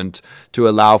equipment to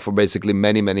allow for basically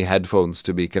many, many headphones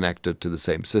to be connected to the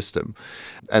same system.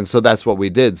 And so that's what we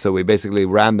did. So we basically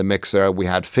ran the mixer. We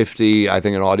had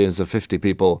an audience of 50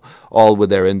 people, all with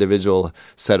their individual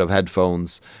set of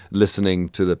headphones listening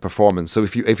to the performance. So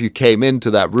if you came into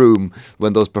that room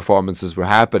when those performances were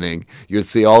happening, you'd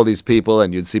see all these people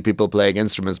and you'd see people playing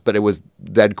instruments, but it was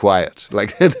dead quiet.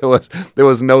 Like there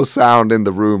was no sound in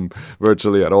the room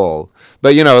virtually at all.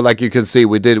 But like you can see,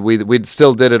 we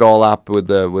still did it all up with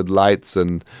lights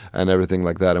and everything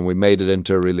like that, and we made it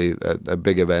into really a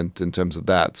big event in terms of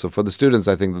that. So for the students,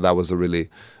 I think that was a really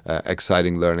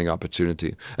exciting learning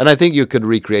opportunity, and I think you could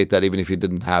recreate that even if you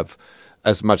didn't have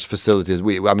as much facilities.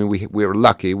 We were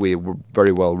lucky; we were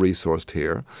very well resourced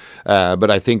here, but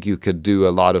I think you could do a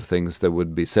lot of things that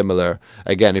would be similar.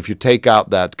 Again, if you take out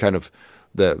that kind of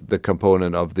the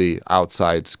component of the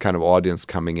outside kind of audience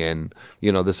coming in,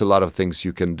 there's a lot of things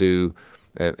you can do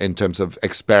in terms of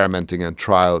experimenting and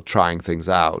trying things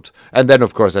out. And then,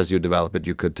 of course, as you develop it,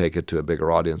 you could take it to a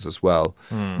bigger audience as well.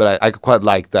 But I quite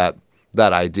like that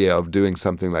idea of doing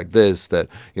something like this that,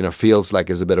 feels like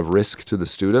is a bit of risk to the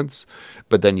students,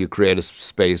 but then you create a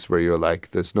space where you're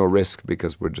like, there's no risk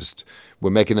because we're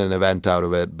making an event out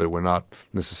of it, but we're not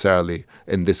necessarily,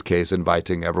 in this case,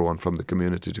 inviting everyone from the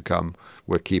community to come.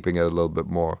 We're keeping it a little bit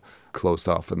more closed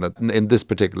off. And that, in this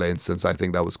particular instance, I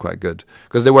think that was quite good,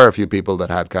 because there were a few people that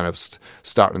had kind of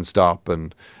start and stop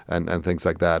and things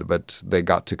like that, but they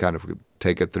got to kind of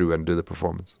take it through and do the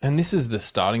performance. And this is the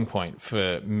starting point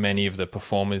for many of the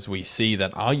performers we see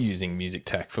that are using music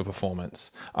tech for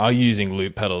performance, are using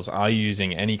loop pedals, are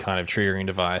using any kind of triggering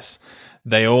device.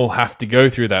 They all have to go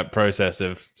through that process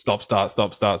of stop, start,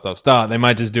 stop, start, stop, start. They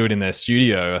might just do it in their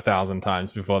studio 1,000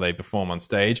 times before they perform on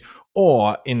stage.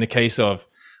 Or in the case of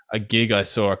a gig I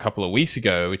saw a couple of weeks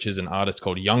ago, which is an artist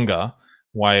called Younger,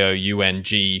 Young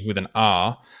with an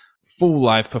R. full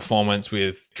live performance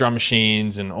with drum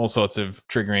machines and all sorts of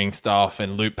triggering stuff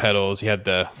and loop pedals. He had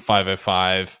the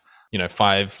 505,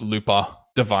 5-looper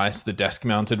device, the desk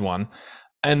mounted one.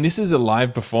 And this is a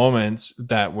live performance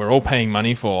that we're all paying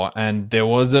money for. And there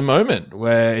was a moment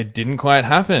where it didn't quite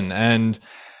happen and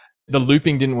the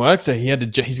looping didn't work. So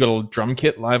he's got a drum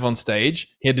kit live on stage.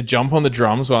 He had to jump on the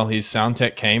drums while his sound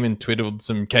tech came and twiddled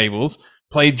some cables,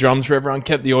 played drums for everyone,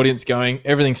 kept the audience going.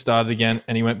 Everything started again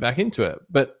and he went back into it.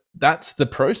 But that's the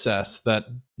process that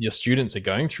your students are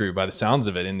going through by the sounds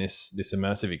of it in this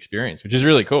immersive experience, which is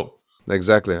really cool.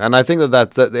 Exactly, and I think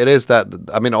that it is that.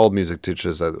 I mean, all music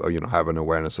teachers, have an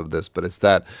awareness of this, but it's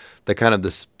that the kind of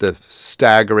the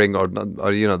staggering or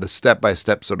the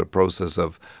step-by-step sort of process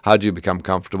of how do you become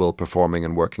comfortable performing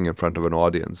and working in front of an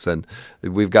audience, and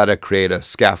we've got to create a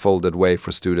scaffolded way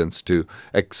for students to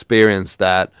experience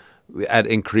that at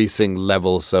increasing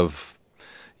levels of,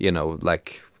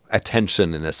 like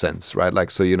attention in a sense, right?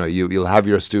 Like, so, you'll have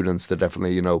your students that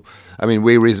definitely, I mean,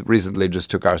 we recently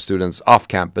just took our students off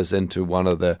campus into one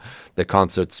of the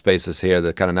concert spaces here,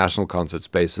 the kind of national concert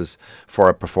spaces for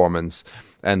a performance.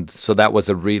 And so that was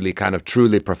a really kind of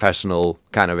truly professional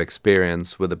kind of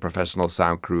experience with a professional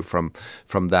sound crew from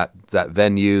that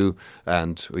venue,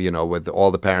 and with all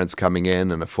the parents coming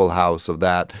in and a full house of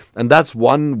that. And that's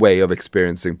one way of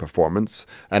experiencing performance,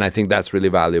 and I think that's really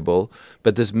valuable.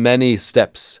 But there's many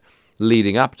steps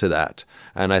leading up to that,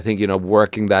 and I think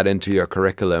working that into your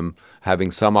curriculum,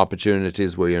 having some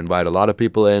opportunities where you invite a lot of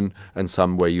people in and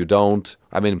some where you don't.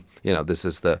 I mean, this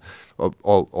is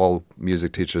all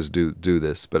music teachers do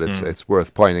this, but it's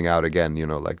worth pointing out again,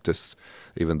 like just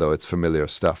even though it's familiar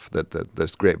stuff, that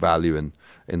there's great value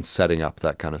in setting up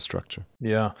that kind of structure.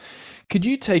 Yeah. Could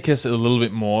you take us a little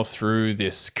bit more through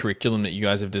this curriculum that you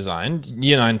guys have designed?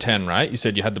 Year 9, 10, right? You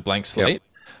said you had the blank slate. Yep.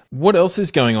 What else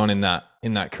is going on in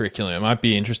that curriculum? It might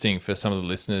be interesting for some of the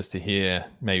listeners to hear,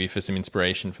 maybe for some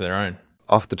inspiration for their own.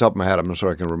 Off the top of my head, I'm not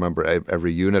sure I can remember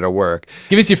every unit of work.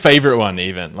 Give us your favorite one,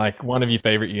 even, like one of your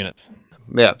favorite units.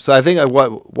 Yeah, so I think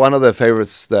one of the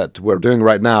favorites that we're doing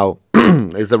right now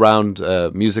is around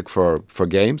music for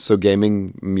games, so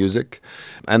gaming music.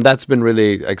 And that's been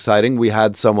really exciting. We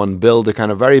had someone build a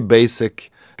kind of very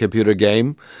basic computer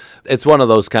game. It's one of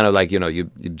those kind of like,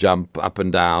 you jump up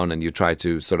and down and you try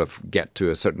to sort of get to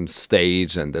a certain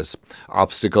stage and there's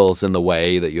obstacles in the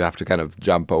way that you have to kind of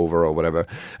jump over or whatever.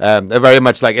 They're very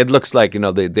much like, it looks like,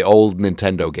 the old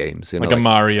Nintendo games. Like a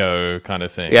Mario kind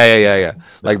of thing. Yeah.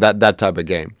 Like that type of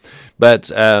game. But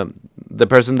the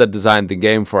person that designed the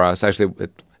game for us, actually,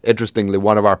 interestingly,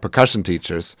 one of our percussion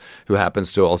teachers, who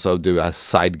happens to also do a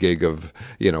side gig of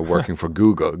working for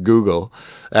Google,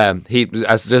 he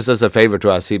just as a favor to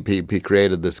us, he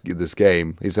created this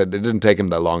game. He said it didn't take him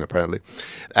that long apparently,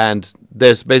 and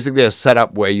there's basically a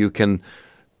setup where you can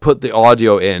put the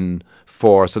audio in.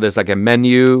 So there's like a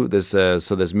menu, there's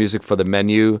music for the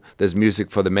menu, there's music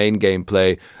for the main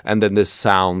gameplay, and then there's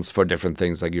sounds for different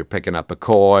things, like you're picking up a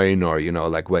coin or,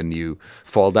 like when you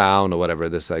fall down or whatever,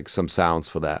 there's like some sounds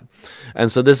for that.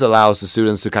 And so this allows the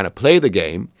students to kind of play the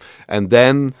game, and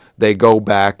then they go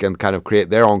back and kind of create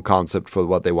their own concept for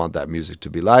what they want that music to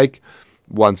be like.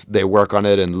 Once they work on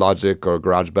it in Logic or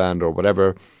GarageBand or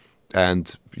whatever,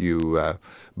 and you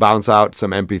bounce out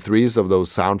some MP3s of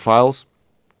those sound files,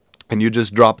 and you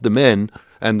just drop them in,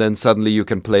 and then suddenly you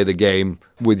can play the game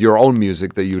with your own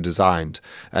music that you designed,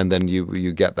 and then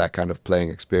you get that kind of playing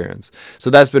experience. So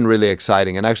that's been really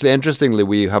exciting. And actually, interestingly,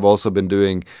 we have also been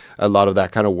doing a lot of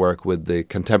that kind of work with the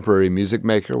Contemporary Music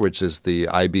Maker, which is the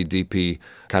IBDP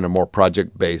kind of more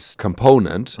project-based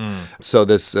component. So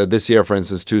this year, for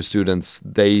instance, 2 students,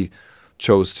 they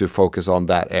chose to focus on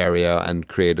that area and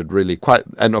created really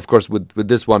and of course with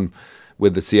this one,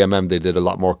 with the CMM, they did a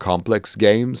lot more complex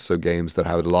games, so games that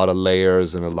have a lot of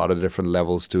layers and a lot of different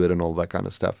levels to it and all that kind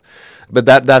of stuff. But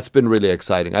that's been really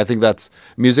exciting. I think that's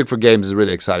music for games is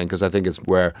really exciting because I think it's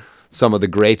where some of the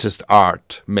greatest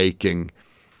art making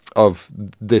of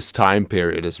this time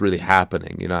period is really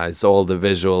happening. It's all the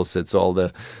visuals, it's all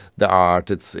the art.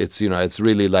 It's it's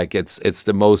really like it's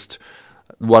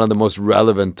one of the most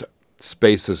relevant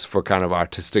spaces for kind of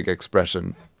artistic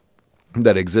expression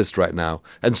that exist right now,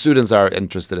 and students are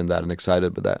interested in that and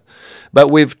excited with that. But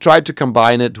we've tried to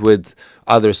combine it with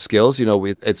other skills.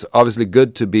 It's obviously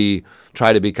good to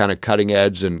try to be kind of cutting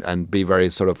edge and be very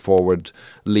sort of forward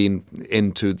lean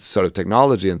into sort of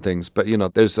technology and things. But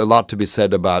there's a lot to be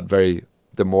said about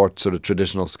the more sort of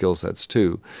traditional skill sets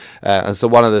too. And so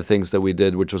one of the things that we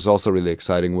did, which was also really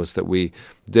exciting, was that we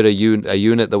did a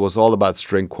unit that was all about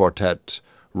string quartet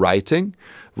writing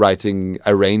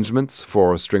arrangements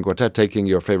for a string quartet, taking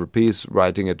your favorite piece,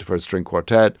 writing it for a string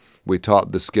quartet. We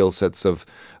taught the skill sets of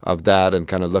that and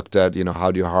kind of looked at,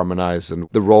 how do you harmonize and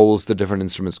the roles the different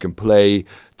instruments can play,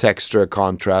 texture,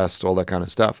 contrast, all that kind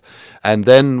of stuff. And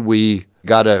then we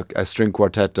got a string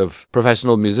quartet of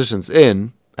professional musicians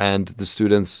in, and the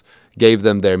students gave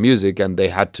them their music and they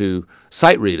had to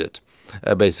sight read it,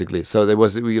 basically. So there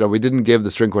was, we didn't give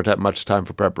the string quartet much time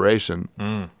for preparation.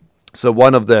 So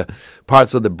one of the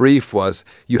parts of the brief was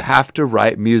you have to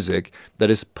write music that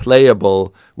is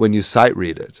playable when you sight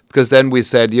read it. Because then we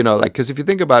said, because if you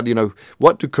think about,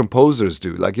 what do composers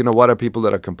do? What are people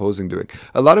that are composing doing?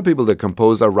 A lot of people that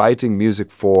compose are writing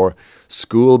music for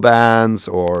school bands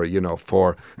or,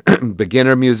 for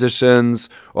beginner musicians,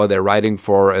 or they're writing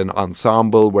for an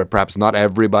ensemble where perhaps not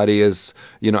everybody is,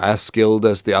 as skilled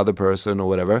as the other person or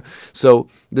whatever. So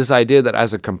this idea that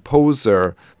as a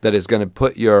composer that is going to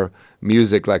put your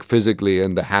music physically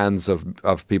in the hands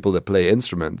of people that play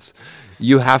instruments,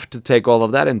 you have to take all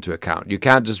of that into account. You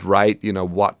can't just write,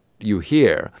 what you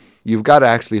hear. You've got to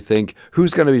actually think,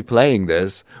 who's going to be playing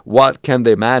this? What can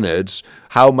they manage?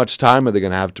 How much time are they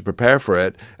going to have to prepare for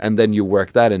it? And then you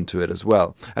work that into it as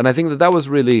well. And I think that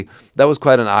was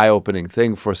quite an eye-opening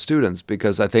thing for students,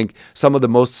 because I think some of the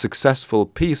most successful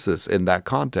pieces in that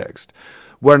context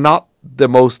were not the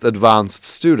most advanced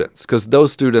students, because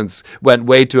those students went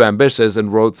way too ambitious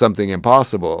and wrote something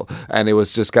impossible, and it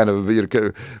was just kind of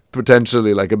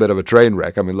potentially like a bit of a train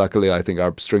wreck. I mean, luckily I think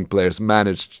our string players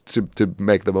managed to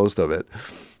make the most of it.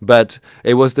 But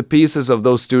it was the pieces of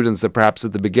those students that perhaps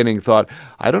at the beginning thought,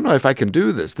 I don't know if I can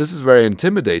do this. This is very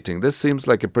intimidating. This seems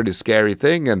like a pretty scary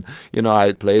thing. And,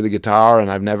 I play the guitar and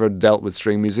I've never dealt with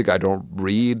string music. I don't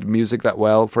read music that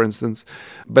well, for instance.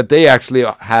 But they actually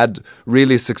had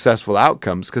really successful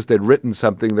outcomes because they'd written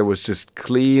something that was just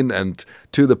clean and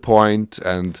to the point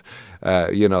and,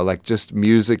 just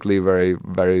musically very,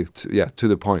 very, to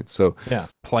the point. So yeah,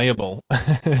 playable.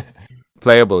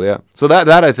 Playable, yeah. So that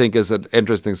I think is an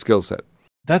interesting skill set.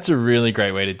 That's a really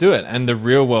great way to do it. And the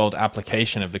real world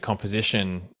application of the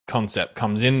composition concept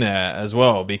comes in there as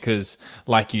well, because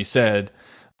like you said,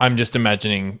 I'm just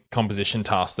imagining composition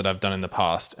tasks that I've done in the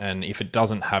past. And if it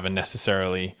doesn't have a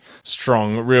necessarily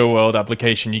strong real world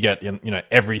application, you get,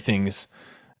 everything's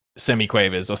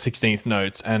semiquavers or 16th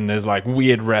notes and there's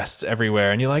weird rests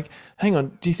everywhere, and you're like, hang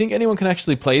on, do you think anyone can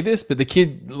actually play this? But the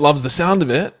kid loves the sound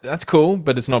of it. That's cool,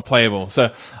 but it's not playable.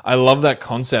 So I love that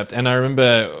concept. And I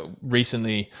remember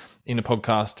recently in a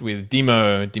podcast with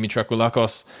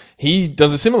Dimitrakouliakos, he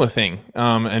does a similar thing.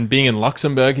 And being in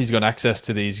Luxembourg, he's got access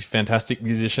to these fantastic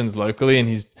musicians locally, and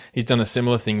he's done a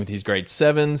similar thing with his grade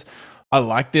 7s. I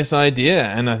like this idea,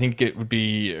 and I think it would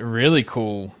be really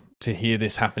cool to hear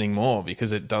this happening more,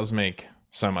 because it does make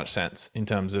so much sense in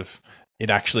terms of it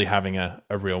actually having a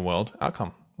real world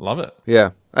outcome. Love it.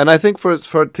 Yeah. And I think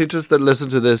for teachers that listen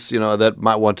to this, that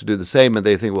might want to do the same, and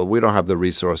they think, well, we don't have the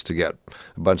resource to get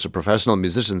a bunch of professional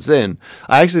musicians in.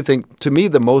 I actually think, to me,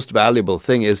 the most valuable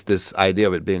thing is this idea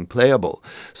of it being playable.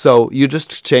 So you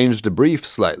just change the brief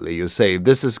slightly. You say,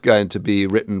 this is going to be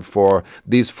written for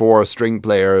these 4 string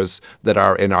players that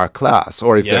are in our class.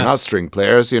 Or if they're not string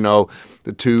players,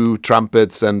 the 2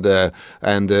 trumpets and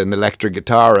an electric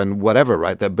guitar and whatever,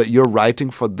 right? But you're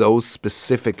writing for those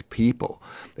specific people.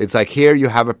 It's like, here you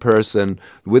have a person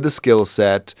with a skill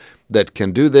set that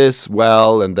can do this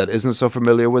well and that isn't so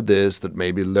familiar with this, that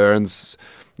maybe learns,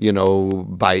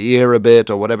 by ear a bit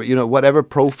or whatever, whatever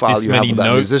profile this you have with that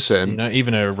notes, musician.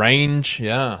 Even a range,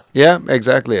 yeah. Yeah,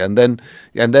 exactly. And then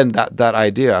that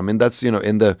idea, I mean, that's,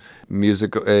 in the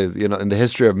music, in the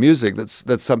history of music,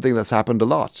 that's something that's happened a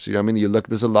lot. You look,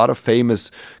 there's a lot of famous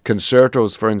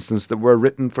concertos, for instance, that were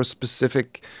written for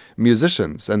specific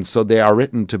musicians. And so they are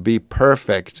written to be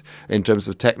perfect in terms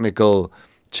of technical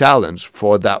challenge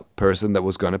for that person that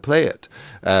was going to play it.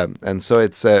 And so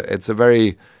it's a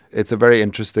very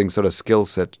interesting sort of skill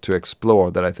set to explore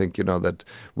that I think, that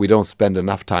we don't spend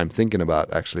enough time thinking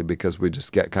about, actually, because we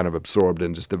just get kind of absorbed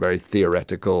in just the very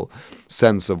theoretical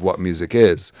sense of what music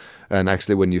is. And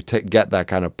actually, when you get that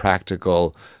kind of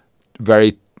practical,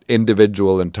 very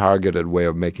individual and targeted way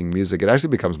of making music, it actually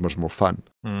becomes much more fun.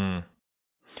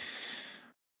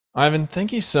 Eivind,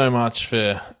 thank you so much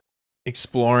for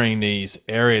exploring these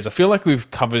areas. I feel like we've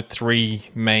covered 3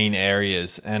 main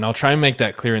areas, and I'll try and make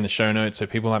that clear in the show notes so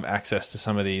people have access to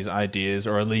some of these ideas,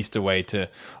 or at least a way to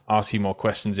ask you more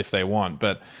questions if they want.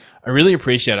 But I really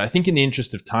appreciate it. I think in the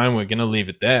interest of time, we're going to leave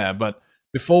it there. But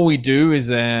before we do, is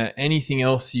there anything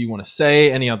else you want to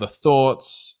say? Any other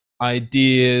thoughts,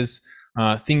 ideas,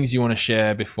 things you want to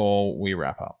share before we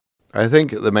wrap up? I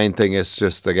think the main thing is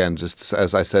just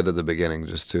as I said at the beginning,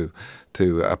 just to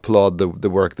applaud the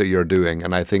work that you're doing.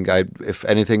 And I think if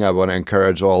anything, I want to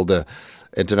encourage all the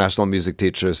international music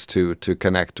teachers to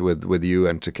connect with you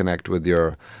and to connect with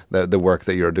the work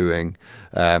that you're doing,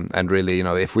 and really,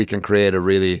 if we can create a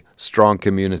really strong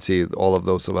community, all of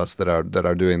those of us that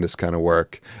are doing this kind of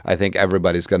work, I think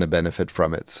everybody's going to benefit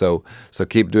from it. So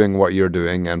keep doing what you're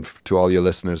doing, and to all your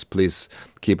listeners, please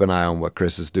keep an eye on what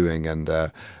Chris is doing, and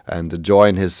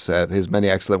join his many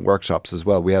excellent workshops as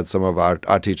well. We had some of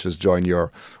our teachers join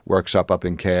your workshop up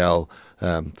in KL,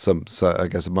 I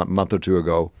guess a month or two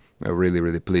ago. Really,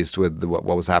 really pleased with what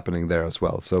was happening there as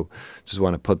well. So just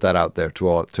want to put that out there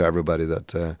to everybody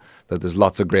that there's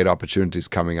lots of great opportunities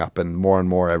coming up, and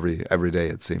more every day,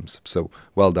 it seems. So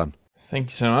well done. Thank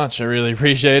you so much. I really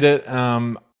appreciate it.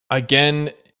 Again,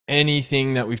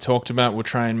 anything that we've talked about, we'll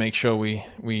try and make sure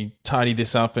we tidy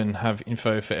this up and have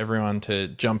info for everyone to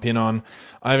jump in on.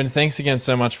 Eivind, thanks again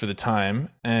so much for the time,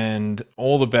 and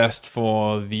all the best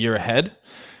for the year ahead.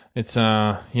 It's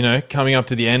coming up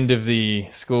to the end of the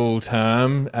school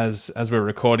term as we're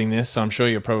recording this, so I'm sure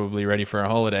you're probably ready for a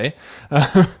holiday.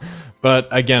 But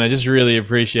again, I just really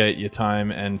appreciate your time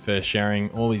and for sharing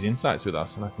all these insights with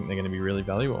us, and I think they're going to be really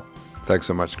valuable. Thanks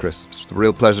so much, Chris. It's a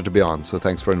real pleasure to be on, so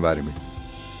thanks for inviting me.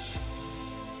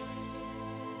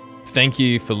 Thank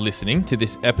you for listening to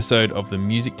this episode of the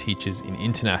Music Teachers in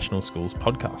International Schools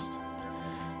podcast.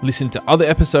 Listen to other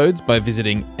episodes by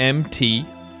visiting mtiis.com,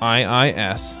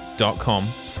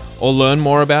 or learn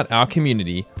more about our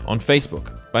community on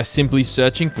Facebook by simply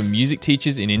searching for Music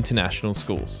Teachers in International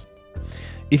Schools.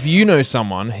 If you know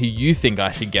someone who you think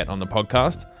I should get on the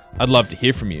podcast, I'd love to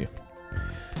hear from you.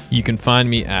 You can find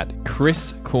me at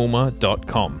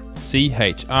chriskoelma.com,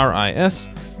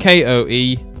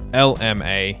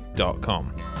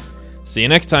 ChrisKoelma.com. See you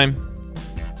next time.